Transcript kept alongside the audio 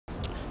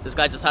This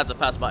guy just had to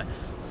pass by.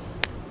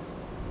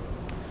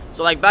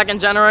 So like back in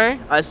January,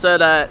 I said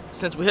that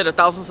since we hit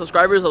 1,000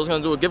 subscribers, I was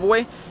gonna do a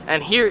giveaway,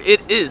 and here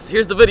it is.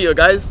 Here's the video,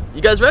 guys.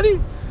 You guys ready?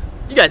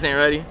 You guys ain't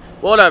ready.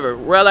 Whatever.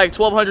 We're at like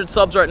 1,200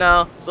 subs right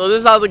now. So this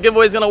is how the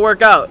giveaway is gonna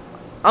work out.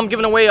 I'm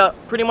giving away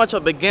pretty much a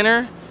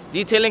beginner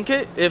detailing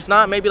kit. If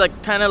not, maybe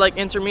like kind of like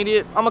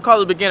intermediate. I'm gonna call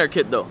it a beginner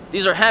kit though.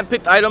 These are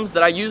hand-picked items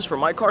that I use for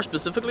my car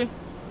specifically.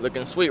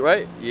 Looking sweet,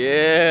 right?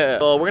 Yeah.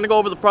 So we're gonna go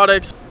over the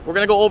products. We're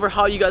gonna go over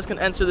how you guys can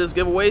enter this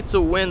giveaway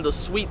to win the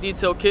sweet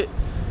detail kit.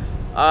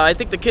 I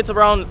think the kit's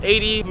around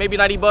 80, maybe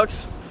 90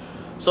 bucks.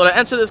 So to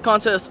enter this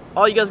contest,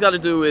 all you guys gotta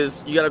do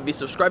is you gotta be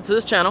subscribed to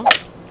this channel,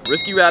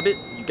 Risky Rabbit.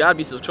 You gotta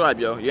be subscribed,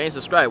 yo. You ain't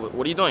subscribed.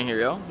 What are you doing here,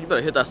 yo? You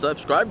better hit that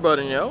subscribe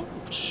button, yo.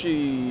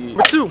 Gee.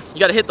 Number 2, you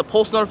gotta hit the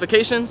post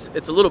notifications.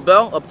 It's a little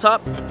bell up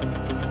top.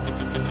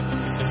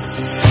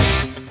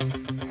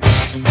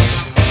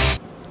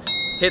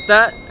 Hit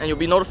that, and you'll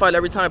be notified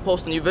every time I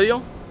post a new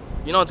video.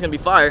 You know it's gonna be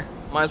fire.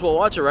 Might as well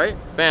watch it, right?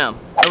 Bam.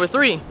 Number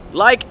 3,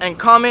 like and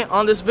comment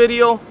on this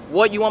video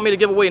what you want me to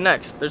give away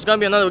next. There's gonna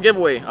be another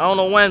giveaway. I don't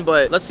know when,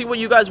 but let's see what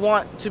you guys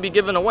want to be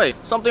given away.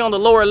 Something on the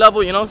lower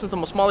level, you know, since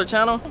I'm a smaller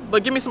channel.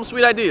 But give me some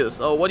sweet ideas.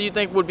 Oh, what do you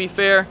think would be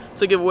fair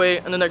to give away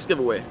in the next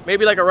giveaway?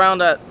 Maybe like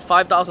around at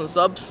 5,000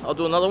 subs, I'll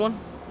do another one.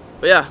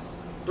 But yeah,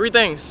 3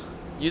 things.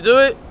 You do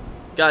it,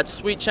 got a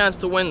sweet chance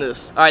to win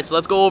this. All right, so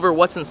let's go over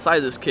what's inside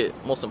this kit,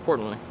 most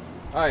importantly.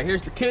 All right,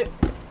 here's the kit.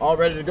 All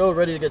ready to go,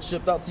 ready to get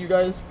shipped out to you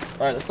guys.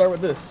 All right, let's start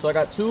with this. So I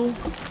got 2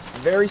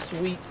 very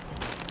sweet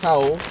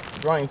towels,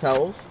 drying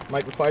towels,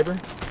 microfiber,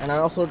 and I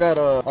also got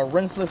a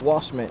rinseless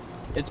wash mitt.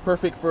 It's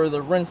perfect for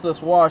the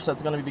rinseless wash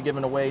that's gonna be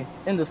given away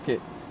in this kit.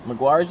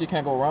 Meguiars, you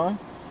can't go wrong.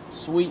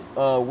 Sweet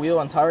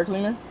wheel and tire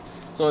cleaner.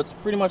 So it's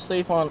pretty much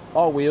safe on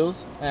all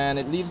wheels, and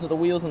it leaves the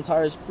wheels and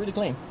tires pretty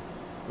clean.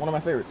 One of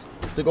my favorites.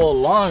 To go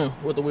along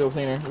with the wheel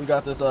cleaner, we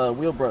got this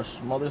wheel brush,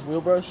 Mother's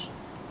wheel brush.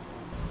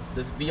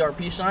 This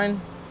VRP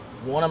shine.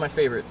 One of my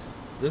favorites.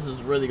 This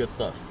is really good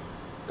stuff.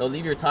 It'll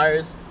leave your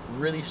tires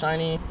really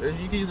shiny.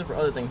 You can use it for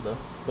other things though,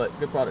 but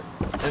good product.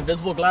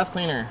 Invisible glass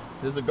cleaner.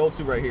 This is a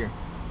go-to right here.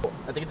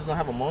 I think it doesn't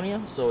have ammonia,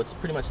 so it's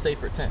pretty much safe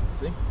for tint.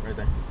 See? Right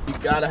there. You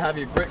gotta have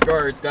your grit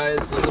guards,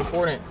 guys. It's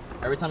important.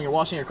 Every time you're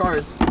washing your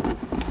cars,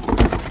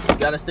 you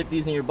gotta stick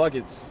these in your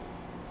buckets.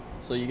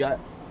 So you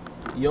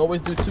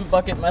always do 2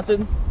 bucket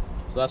method.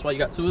 So that's why you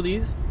got 2 of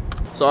these.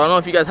 So I don't know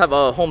if you guys have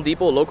a Home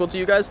Depot local to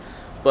you guys,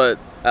 but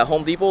at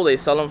Home Depot they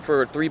sell them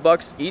for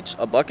 $3 each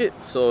a bucket.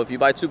 So if you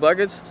buy 2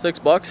 buckets,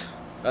 $6.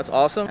 That's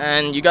awesome.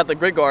 And you got the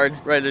grit guard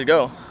ready to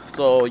go,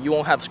 so you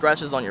won't have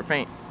scratches on your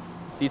paint.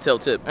 Detail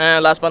tip.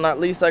 And last but not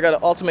least, I got an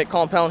ultimate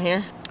compound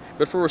here.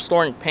 Good for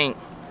restoring paint.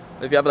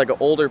 If you have like an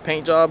older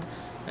paint job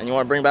and you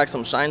want to bring back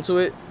some shine to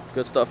it,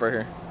 good stuff right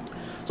here.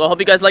 So I hope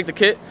you guys like the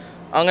kit.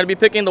 I'm gonna be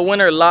picking the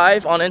winner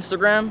live on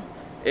Instagram,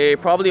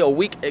 probably a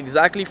week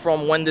exactly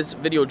from when this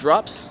video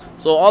drops.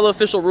 So all the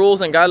official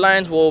rules and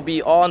guidelines will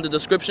be all in the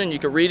description. You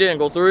can read it and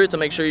go through it to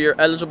make sure you're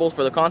eligible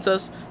for the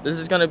contest. This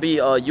is gonna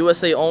be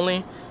USA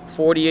only,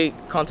 48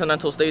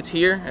 continental states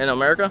here in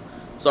America.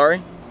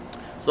 Sorry.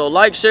 So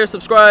like, share,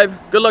 subscribe.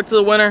 Good luck to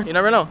the winner. You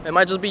never know. It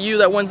might just be you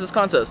that wins this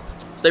contest.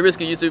 Stay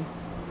risky, YouTube.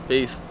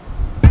 Peace.